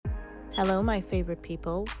Hello, my favorite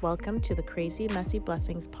people. Welcome to the Crazy Messy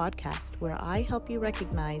Blessings podcast, where I help you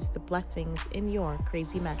recognize the blessings in your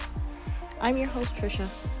crazy mess. I'm your host, Trisha,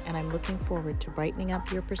 and I'm looking forward to brightening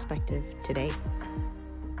up your perspective today.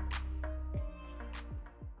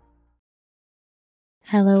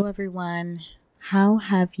 Hello, everyone. How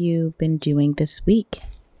have you been doing this week?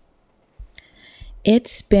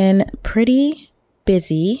 It's been pretty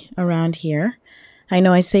busy around here. I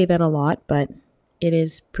know I say that a lot, but it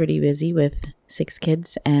is pretty busy with 6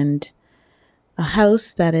 kids and a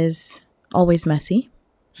house that is always messy.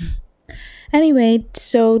 Anyway,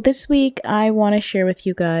 so this week I want to share with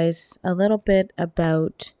you guys a little bit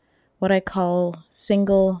about what I call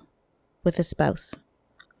single with a spouse.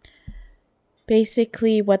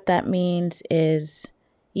 Basically, what that means is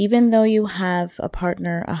even though you have a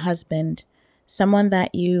partner, a husband, someone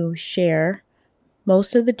that you share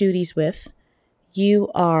most of the duties with,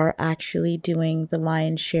 you are actually doing the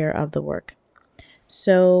lion's share of the work.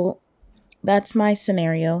 So that's my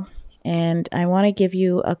scenario, and I want to give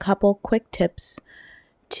you a couple quick tips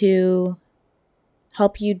to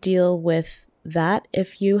help you deal with that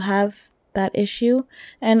if you have that issue,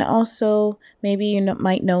 and also maybe you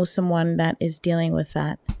might know someone that is dealing with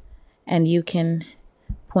that, and you can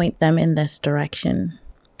point them in this direction.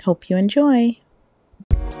 Hope you enjoy.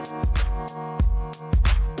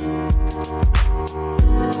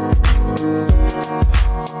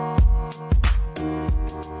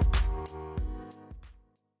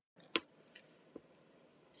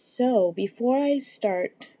 So, before I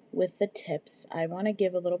start with the tips, I want to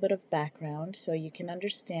give a little bit of background so you can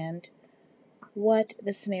understand what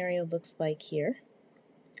the scenario looks like here.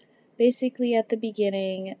 Basically, at the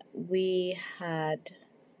beginning, we had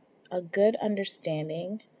a good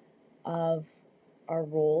understanding of our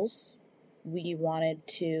roles. We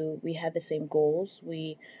had the same goals.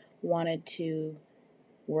 We wanted to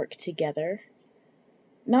work together.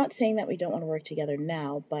 Not saying that we don't want to work together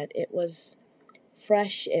now, but it was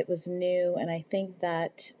fresh, it was new, and I think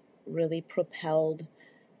that really propelled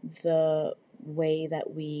the way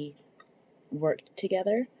that we worked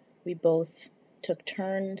together. We both took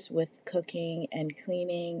turns with cooking and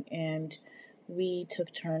cleaning, and we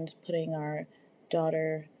took turns putting our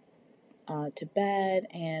daughter to bed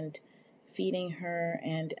and feeding her,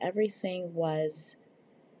 and everything was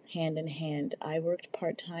hand in hand. I worked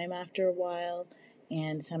part-time after a while,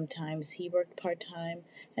 and sometimes he worked part-time,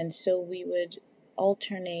 and so we would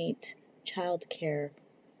alternate childcare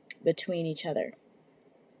between each other.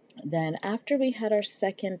 Then after we had our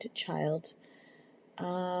second child,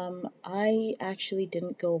 I actually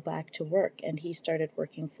didn't go back to work, and he started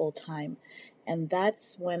working full-time, and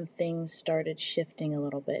that's when things started shifting a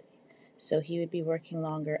little bit. So he would be working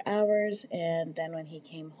longer hours, and then when he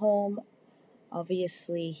came home,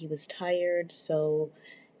 obviously he was tired, so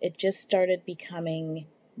it just started becoming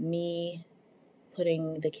me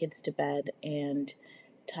putting the kids to bed and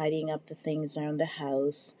tidying up the things around the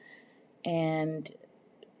house, and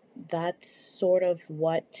that's sort of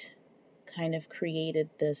what kind of created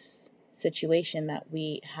this situation that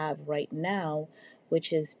we have right now,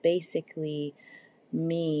 which is basically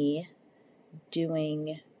me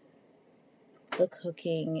doing the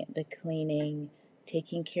cooking, the cleaning,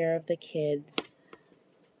 taking care of the kids.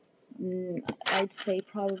 I'd say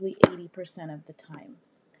probably 80% of the time.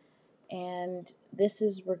 And this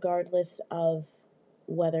is regardless of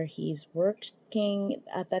whether he's working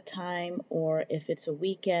at that time or if it's a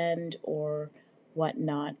weekend or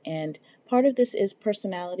whatnot. And part of this is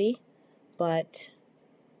personality, but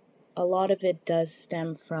a lot of it does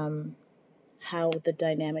stem from how the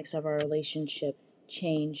dynamics of our relationship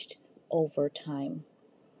changed over time.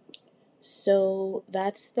 So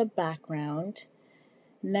that's the background.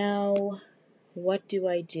 Now, what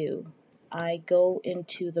do? I go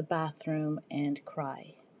into the bathroom and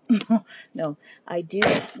cry. No, I do.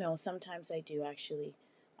 No, sometimes I do actually.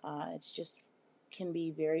 It's just can be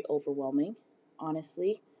very overwhelming,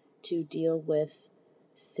 honestly, to deal with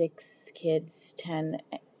 6 kids, 10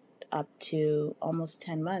 up to almost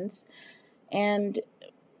 10 months. And,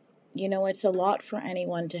 it's a lot for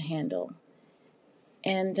anyone to handle.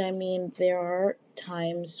 And I mean, there are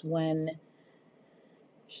times when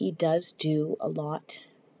he does do a lot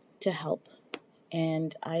to help,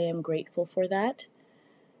 and I am grateful for that.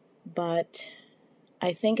 But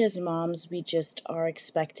I think as moms, we just are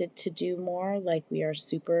expected to do more, like we are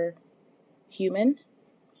superhuman.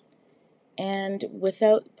 And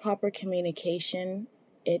without proper communication,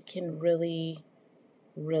 it can really,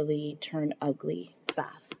 really turn ugly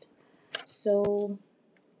fast. So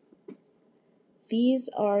these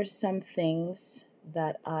are some things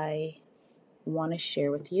that I want to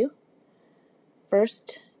share with you.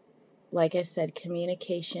 First, like I said,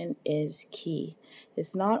 communication is key.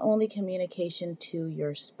 It's not only communication to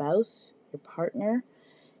your spouse, your partner,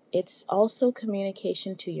 it's also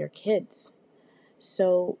communication to your kids.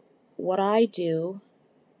 So, what I do,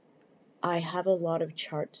 I have a lot of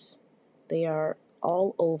charts. They are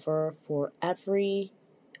all over for every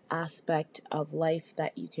aspect of life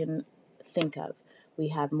that you can think of. We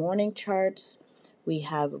have morning charts, we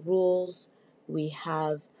have rules, we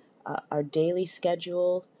have our daily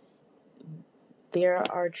schedule. There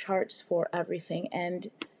are charts for everything,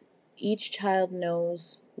 and each child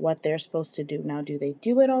knows what they're supposed to do. Now, do they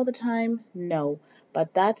do it all the time? No,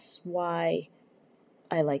 but that's why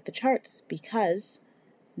I like the charts, because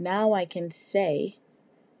now I can say,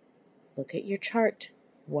 look at your chart.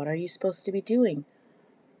 What are you supposed to be doing?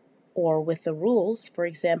 Or with the rules, for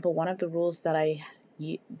example, one of the rules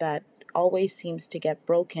that always seems to get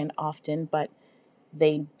broken often, but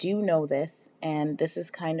they do know this, and this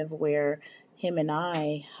is kind of where him and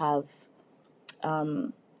I have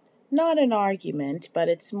not an argument, but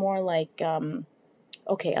it's more like,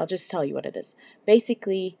 okay, I'll just tell you what it is.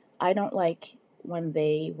 Basically, I don't like when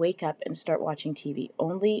they wake up and start watching TV.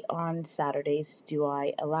 Only on Saturdays do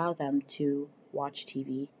I allow them to watch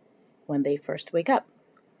TV when they first wake up.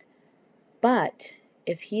 But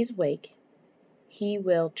if he's awake, he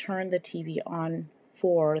will turn the TV on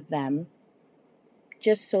for them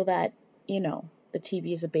just so that, the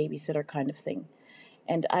TV is a babysitter kind of thing.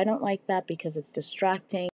 And I don't like that because it's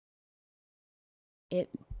distracting. It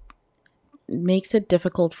makes it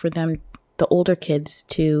difficult for them, the older kids,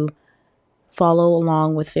 to follow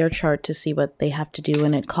along with their chart to see what they have to do.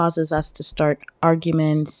 And it causes us to start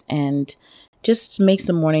arguments and just makes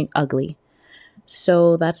the morning ugly.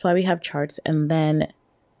 So that's why we have charts. And then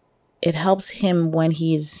it helps him when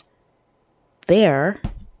he's there,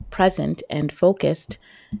 present and focused,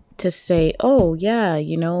 to say, oh yeah,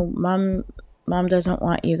 mom doesn't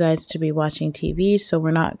want you guys to be watching TV, so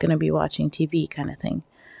we're not going to be watching TV, kind of thing.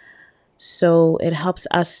 So it helps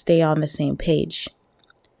us stay on the same page,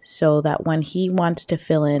 so that when he wants to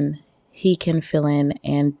fill in, he can fill in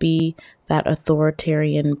and be that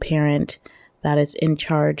authoritarian parent that is in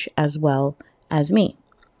charge as well as me.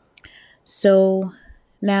 So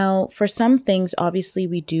now, for some things, obviously,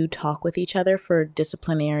 we do talk with each other for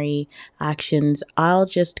disciplinary actions. I'll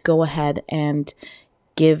just go ahead and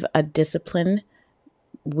give a discipline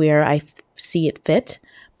where I see it fit.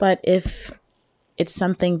 But if it's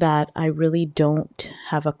something that I really don't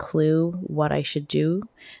have a clue what I should do,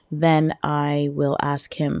 then I will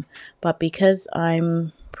ask him. But because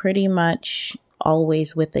I'm pretty much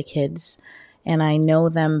always with the kids and I know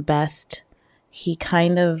them best, he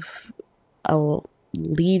kind of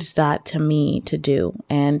leaves that to me to do.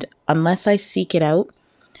 And unless I seek it out,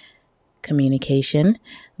 communication,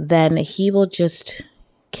 then he will just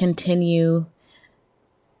continue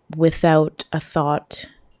without a thought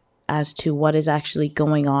as to what is actually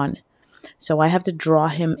going on. So I have to draw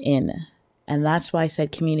him in. And that's why I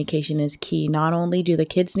said communication is key. Not only do the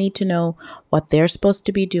kids need to know what they're supposed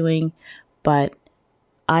to be doing, but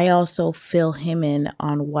I also fill him in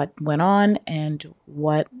on what went on and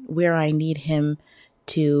where I need him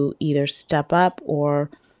to either step up or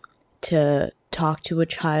to talk to a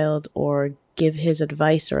child or give his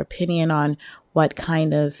advice or opinion on what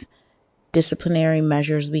kind of disciplinary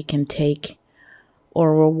measures we can take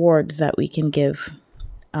or rewards that we can give.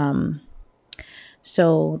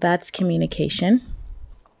 So that's communication.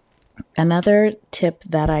 Another tip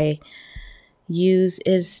that I use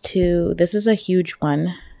this is a huge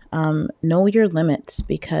one, know your limits,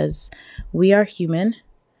 because we are human.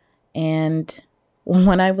 And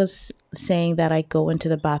when I was saying that I go into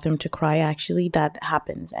the bathroom to cry, actually that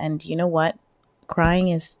happens. And you know what? Crying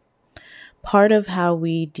is part of how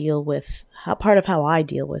I deal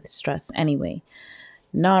with stress anyway.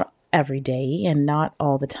 Not every day and not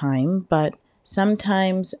all the time, but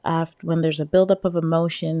sometimes when there's a buildup of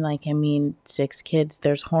emotion, 6 kids,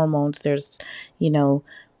 there's hormones, there's,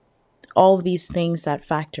 all of these things that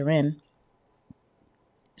factor in.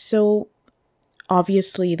 So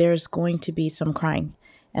obviously there's going to be some crying,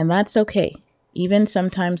 and that's okay. Even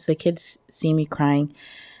sometimes the kids see me crying,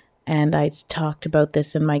 and I talked about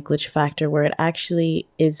this in my glitch factor, where it actually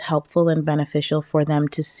is helpful and beneficial for them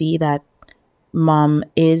to see that mom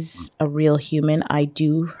is a real human. I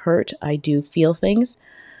do hurt. I do feel things.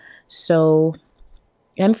 So,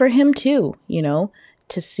 and for him too,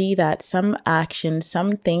 to see that some action,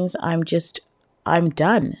 some things I'm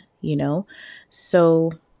done,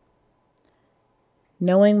 So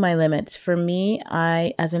knowing my limits. For me,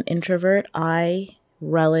 as an introvert, I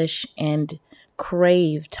relish and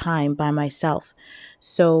crave time by myself.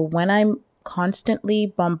 So when I'm constantly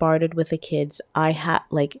bombarded with the kids. I had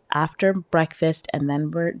like after breakfast, and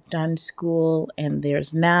then we're done school, and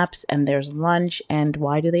there's naps, and there's lunch. And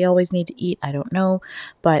why do they always need to eat? I don't know.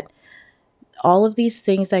 But all of these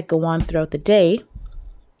things that go on throughout the day.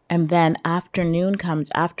 And then afternoon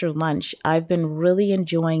comes after lunch. I've been really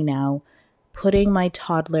enjoying now putting my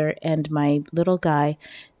toddler and my little guy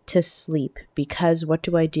to sleep, because what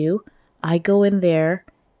do? I go in there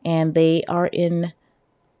and they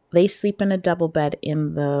sleep in a double bed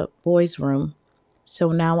in the boys' room.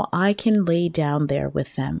 So now I can lay down there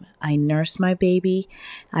with them. I nurse my baby,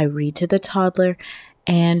 I read to the toddler,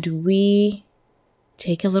 and we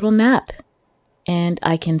take a little nap. And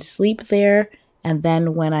I can sleep there. And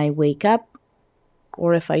then when I wake up,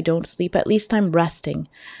 or if I don't sleep, at least I'm resting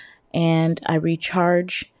and I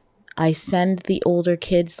recharge. I send the older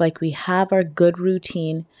kids, like we have our good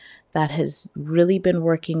routine that has really been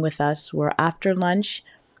working with us, where after lunch,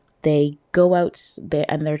 they go out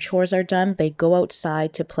and their chores are done. They go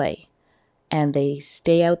outside to play and they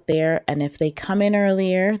stay out there. And if they come in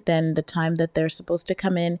earlier than the time that they're supposed to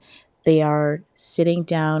come in, they are sitting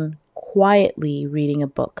down quietly reading a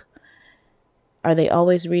book. Are they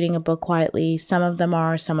always reading a book quietly? Some of them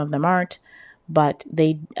are, some of them aren't, but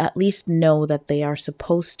they at least know that they are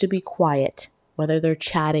supposed to be quiet, whether they're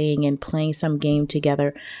chatting and playing some game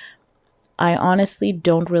together. I honestly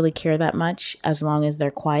don't really care that much as long as they're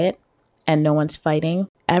quiet and no one's fighting.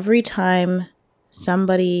 Every time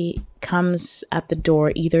somebody comes at the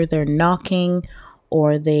door, either they're knocking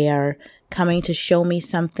or they are coming to show me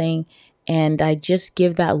something, and I just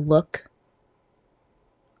give that look,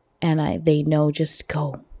 and they know, just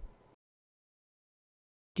go.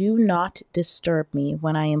 Do not disturb me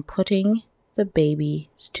when I am putting the baby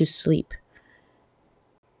to sleep.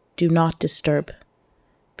 Do not disturb,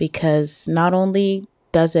 because not only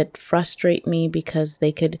does it frustrate me because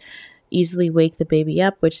they could easily wake the baby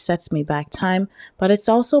up, which sets me back time, but it's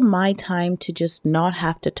also my time to just not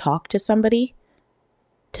have to talk to somebody,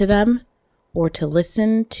 to them, or to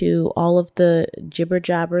listen to all of the jibber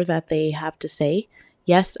jabber that they have to say.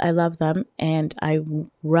 Yes, I love them and I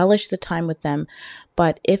relish the time with them.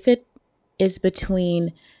 But if it is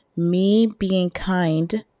between me being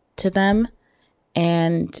kind to them,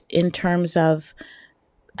 and in terms of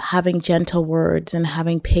having gentle words and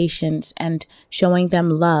having patience and showing them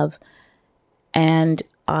love, and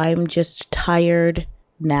I'm just tired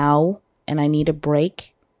now and I need a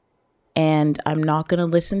break, and I'm not going to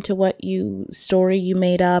listen to what story you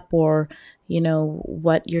made up, or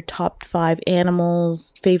what your top 5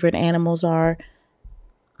 favorite animals are.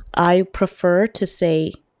 I prefer to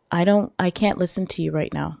say, I can't listen to you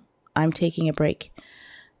right now. I'm taking a break,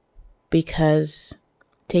 because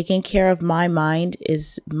taking care of my mind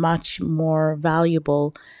is much more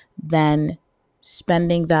valuable than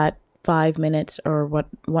spending that 5 minutes or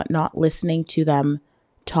whatnot listening to them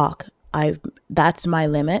talk. That's my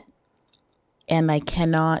limit. And I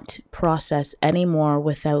cannot process anymore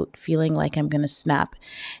without feeling like I'm going to snap.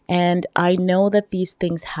 And I know that these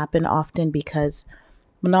things happen often, because,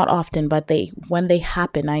 well, not often, but when they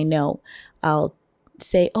happen, I know I'll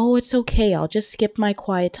say, oh, it's okay. I'll just skip my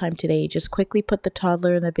quiet time today. Just quickly put the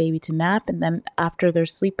toddler and the baby to nap. And then after they're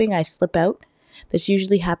sleeping, I slip out. This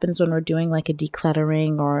usually happens when we're doing like a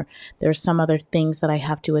decluttering, or there's some other things that I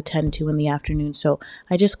have to attend to in the afternoon. So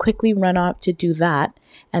I just quickly run off to do that.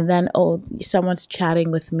 And then, oh, someone's chatting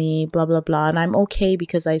with me, blah, blah, blah. And I'm okay,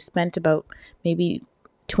 because I spent about maybe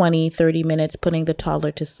 20-30 minutes putting the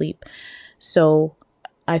toddler to sleep. So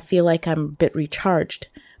I feel like I'm a bit recharged.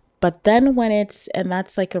 But then and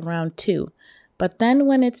that's like around 2. But then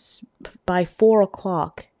when it's by 4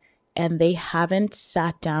 o'clock and they haven't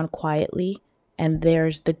sat down quietly, and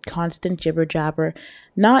there's the constant jibber jabber,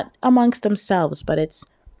 not amongst themselves, but it's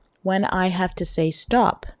when I have to say,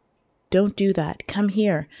 stop, don't do that, come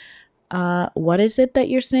here. What is it that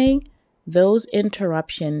you're saying? Those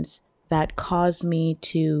interruptions that cause me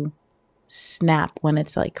to snap when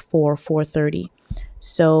it's like 4:30.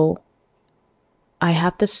 So I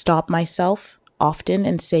have to stop myself often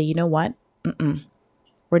and say, you know what?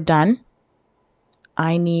 We're done.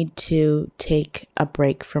 I need to take a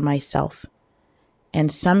break for myself. And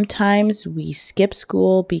sometimes we skip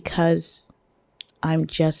school because I'm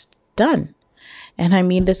just done. And I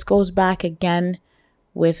mean, this goes back again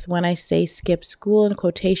with when I say skip school in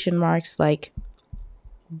quotation marks, like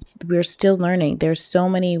we're still learning. There's so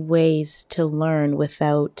many ways to learn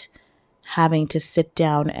without having to sit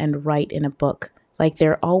down and write in a book. Like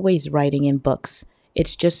they're always writing in books.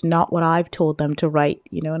 It's just not what I've told them to write.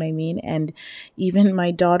 You know what I mean? And even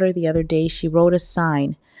my daughter the other day, she wrote a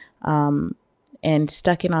sign and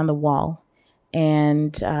stuck it on the wall.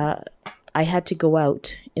 And I had to go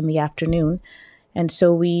out in the afternoon. And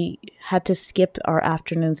so we had to skip our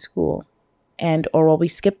afternoon school. We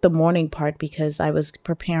skipped the morning part because I was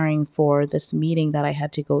preparing for this meeting that I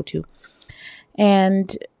had to go to.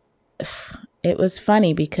 And it was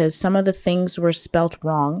funny because some of the things were spelt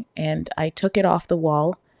wrong, and I took it off the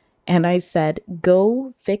wall and I said,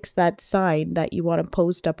 go fix that sign that you want to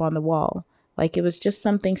post up on the wall. Like, it was just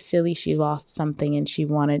something silly. She lost something and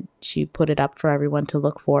she put it up for everyone to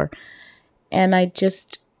look for. And I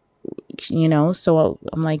just, so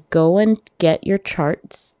I'm like, go and get your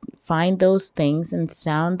charts, find those things and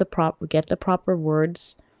get the proper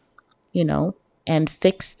words, and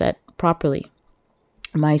fix that properly.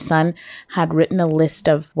 My son had written a list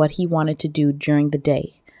of what he wanted to do during the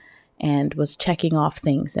day and was checking off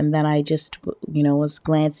things. And then I just, was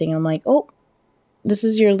glancing and I'm like, oh, this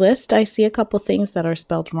is your list. I see a couple things that are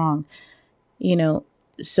spelled wrong,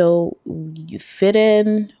 so you fit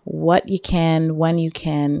in what you can, when you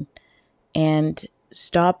can, and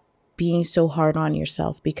stop being so hard on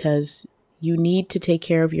yourself, because you need to take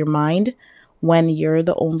care of your mind when you're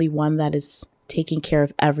the only one that is taking care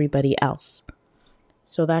of everybody else.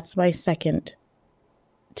 So that's my second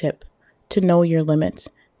tip, to know your limits.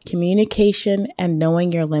 Communication and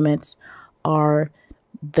knowing your limits are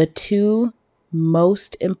the two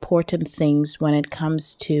most important things when it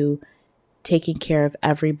comes to taking care of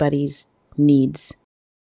everybody's needs.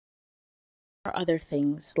 There are other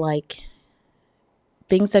things, like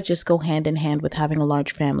things that just go hand in hand with having a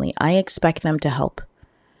large family. I expect them to help.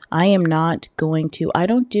 I don't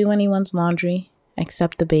do anyone's laundry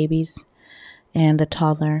except the babies and the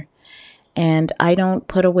toddler. And I don't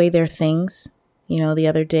put away their things. The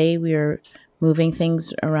other day we were moving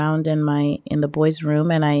things around in the boys'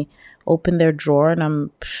 room, and I opened their drawer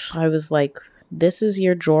and I was like, this is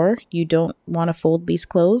your drawer? You don't want to fold these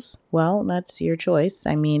clothes? Well, that's your choice.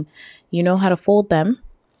 I mean, you know how to fold them.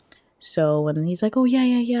 So, and he's like, oh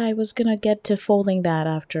yeah, I was gonna get to folding that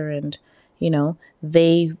after. And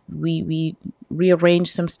we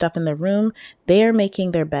rearranged some stuff in the room. They're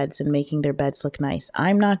making their beds and making their beds look nice.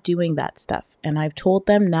 I'm not doing that stuff. And I've told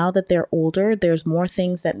them, now that they're older, there's more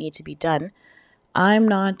things that need to be done. I'm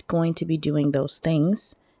not going to be doing those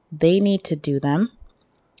things. They need to do them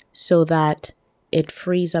so that it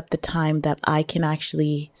frees up the time that I can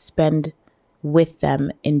actually spend with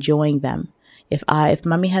them, enjoying them. If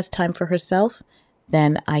mommy has time for herself,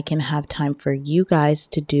 then I can have time for you guys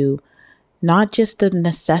to do not just the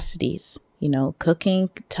necessities, cooking,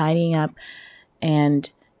 tidying up, and,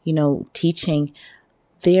 teaching.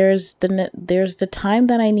 There's the time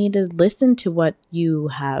that I need to listen to what you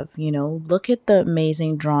have, look at the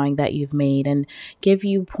amazing drawing that you've made and give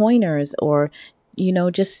you pointers, or,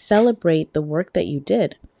 just celebrate the work that you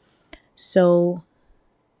did. So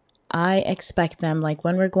I expect them, like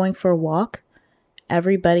when we're going for a walk,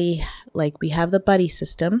 everybody, like we have the buddy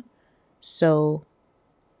system. So,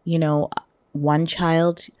 one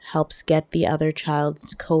child helps get the other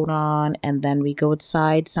child's coat on, and then we go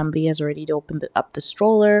outside. Somebody has already opened up the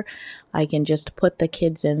stroller. I can just put the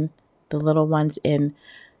kids in, the little ones in,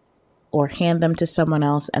 or hand them to someone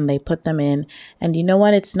else and they put them in. And you know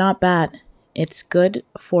what? It's not bad. It's good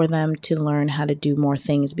for them to learn how to do more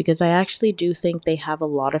things, because I actually do think they have a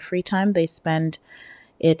lot of free time. They spend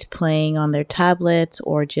it playing on their tablets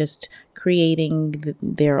or just creating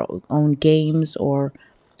their own games or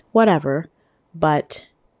whatever. But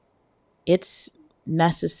it's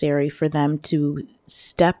necessary for them to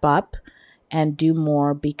step up and do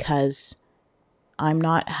more, because I'm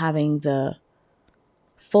not having the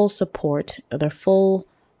full support or the full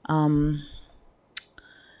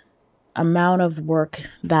amount of work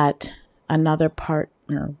that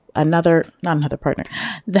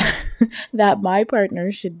that my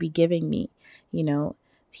partner should be giving me.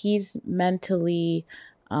 He's mentally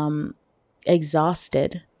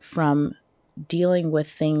exhausted from dealing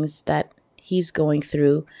with things that he's going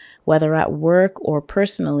through, whether at work or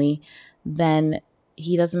personally. Then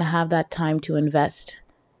he doesn't have that time to invest.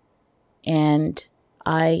 And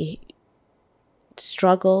I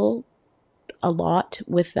struggle a lot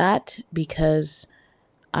with that, because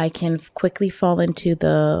I can quickly fall into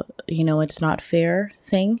the, it's not fair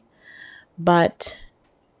thing. But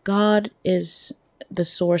God is the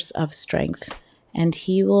source of strength, and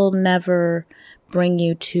He will never bring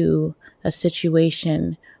you to a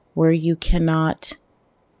situation where you cannot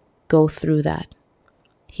go through that.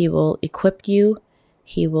 He will equip you.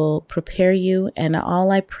 He will prepare you. And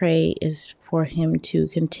all I pray is for Him to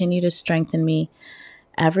continue to strengthen me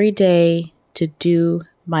every day to do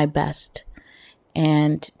my best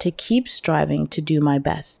and to keep striving to do my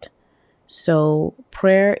best. So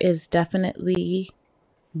prayer is definitely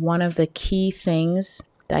one of the key things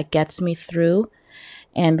that gets me through.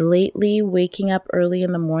 And lately, waking up early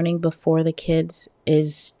in the morning before the kids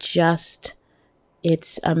is just,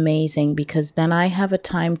 it's amazing, because then I have a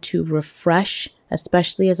time to refresh,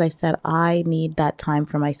 especially as I said, I need that time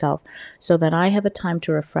for myself. So that I have a time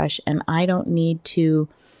to refresh and I don't need to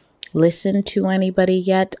listen to anybody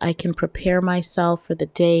yet. I can prepare myself for the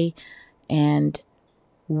day and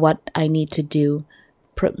what I need to do.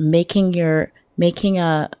 Making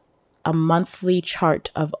a monthly chart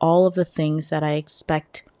of all of the things that I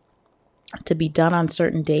expect to be done on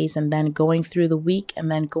certain days, and then going through the week and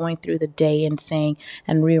then going through the day and saying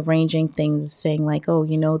and rearranging things, saying like, oh,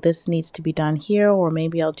 this needs to be done here, or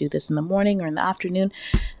maybe I'll do this in the morning or in the afternoon.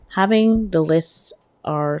 Having the lists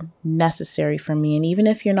are necessary for me. And even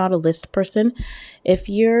if you're not a list person, if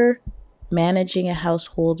you're managing a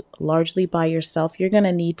household largely by yourself, you're going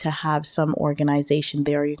to need to have some organization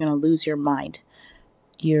there. You're going to lose your mind.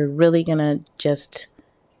 You're really going to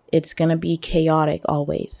it's going to be chaotic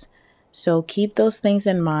always. So keep those things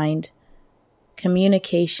in mind.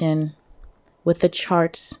 Communication with the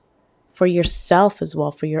charts for yourself as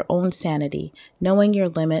well, for your own sanity, knowing your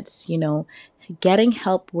limits, getting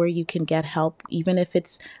help where you can get help, even if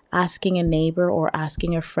it's asking a neighbor or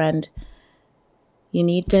asking a friend. You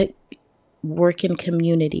need to work in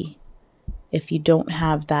community if you don't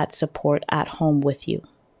have that support at home with you.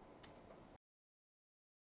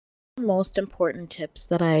 Most important tips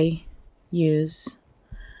that I use.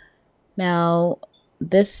 Now,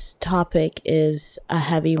 this topic is a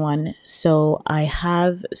heavy one, so I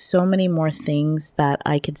have so many more things that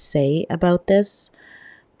I could say about this,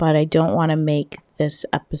 but I don't want to make this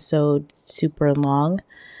episode super long.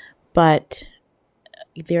 But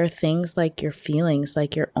there are things like your feelings,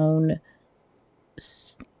 like your own,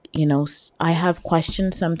 I have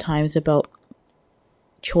questions sometimes about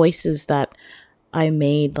choices that I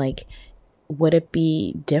made, like, would it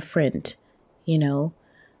be different?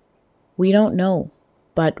 We don't know.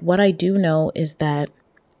 But what I do know is that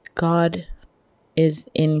God is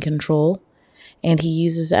in control, and He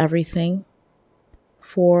uses everything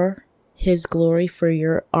for His glory,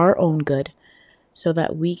 for our own good, so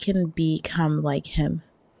that we can become like Him.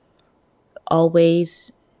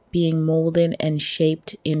 Always being molded and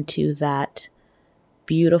shaped into that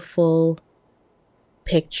beautiful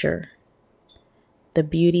picture, the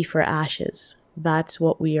beauty for ashes. That's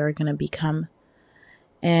what we are going to become.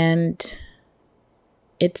 And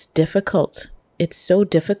it's difficult. It's so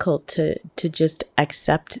difficult to just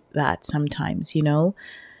accept that sometimes,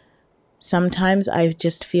 Sometimes I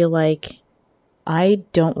just feel like I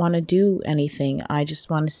don't want to do anything. I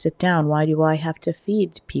just want to sit down. Why do I have to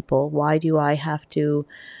feed people? Why do I have to?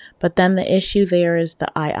 But then the issue there is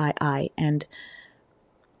the I. And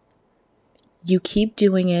you keep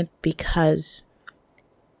doing it because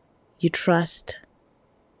you trust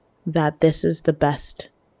that this is the best.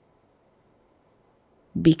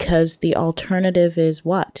 Because the alternative is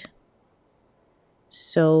what?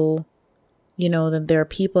 So, that there are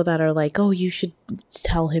people that are like, oh, you should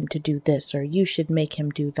tell him to do this, or you should make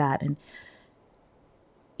him do that. And,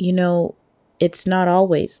 it's not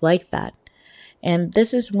always like that. And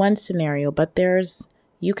this is one scenario, but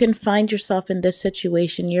you can find yourself in this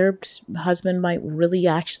situation. Your husband might really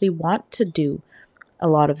actually want to do a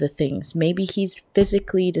lot of the things. Maybe he's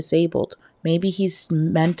physically disabled. Maybe he's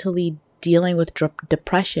mentally dealing with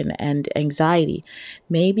depression and anxiety.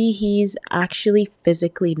 Maybe he's actually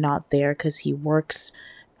physically not there because he works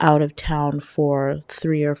out of town for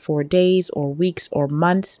 3 or 4 days or weeks or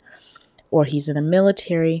months, or he's in the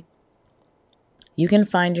military. You can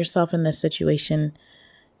find yourself in this situation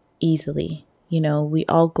easily. We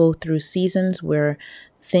all go through seasons where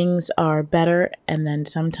things are better and then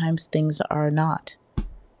sometimes things are not.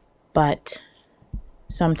 But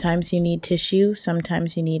sometimes you need tissue,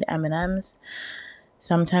 sometimes you need M&Ms,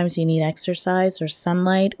 sometimes you need exercise or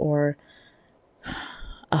sunlight or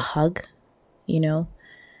a hug,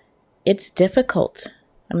 It's difficult.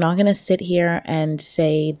 I'm not going to sit here and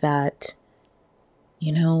say that,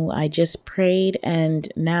 I just prayed and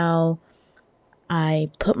now I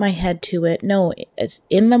put my head to it. No, it's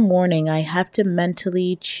in the morning. I have to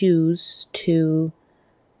mentally choose to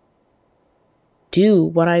do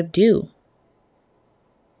what I do,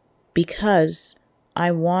 because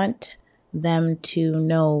I want them to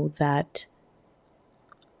know that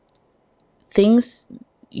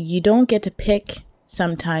you don't get to pick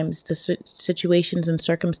sometimes the situations and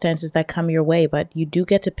circumstances that come your way, but you do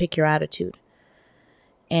get to pick your attitude.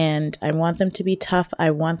 And I want them to be tough.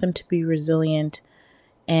 I want them to be resilient.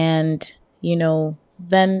 And,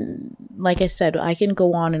 then, like I said, I can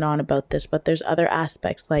go on and on about this, but there's other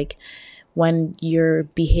aspects. Like when your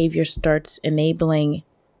behavior starts enabling,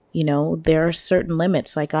 there are certain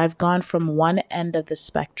limits. Like I've gone from one end of the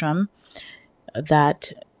spectrum,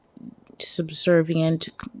 that subservient,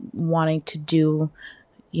 wanting to do,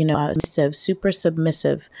 super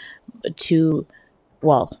submissive, to,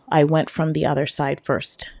 well, I went from the other side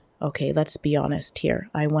first. Okay, let's be honest here.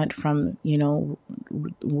 I went from,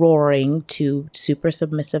 roaring to super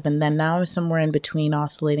submissive, and then now I'm somewhere in between,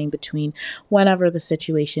 oscillating between. Whenever the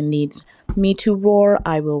situation needs me to roar,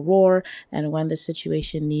 I will roar. And when the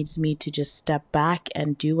situation needs me to just step back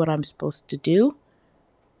and do what I'm supposed to do,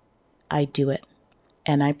 I do it.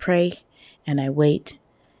 And I pray and I wait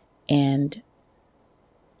and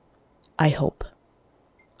I hope.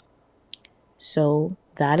 So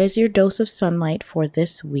that is your dose of sunlight for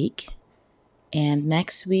this week. And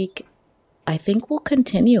next week, I think we'll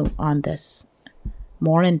continue on this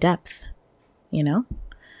more in depth,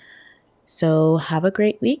 So have a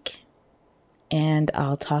great week, and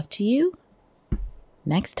I'll talk to you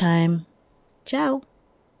next time. Ciao.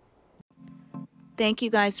 Thank you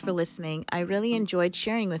guys for listening. I really enjoyed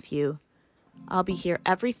sharing with you. I'll be here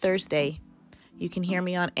every Thursday. You can hear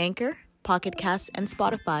me on Anchor, Pocket Casts, and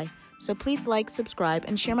Spotify. So please like, subscribe,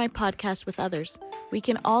 and share my podcast with others. We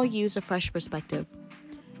can all use a fresh perspective.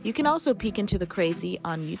 You can also peek into the crazy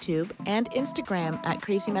on YouTube and Instagram at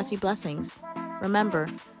Crazy Messy Blessings. Remember,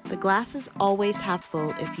 the glass is always half full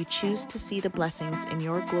if you choose to see the blessings in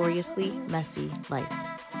your gloriously messy life.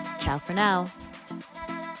 Ciao for now.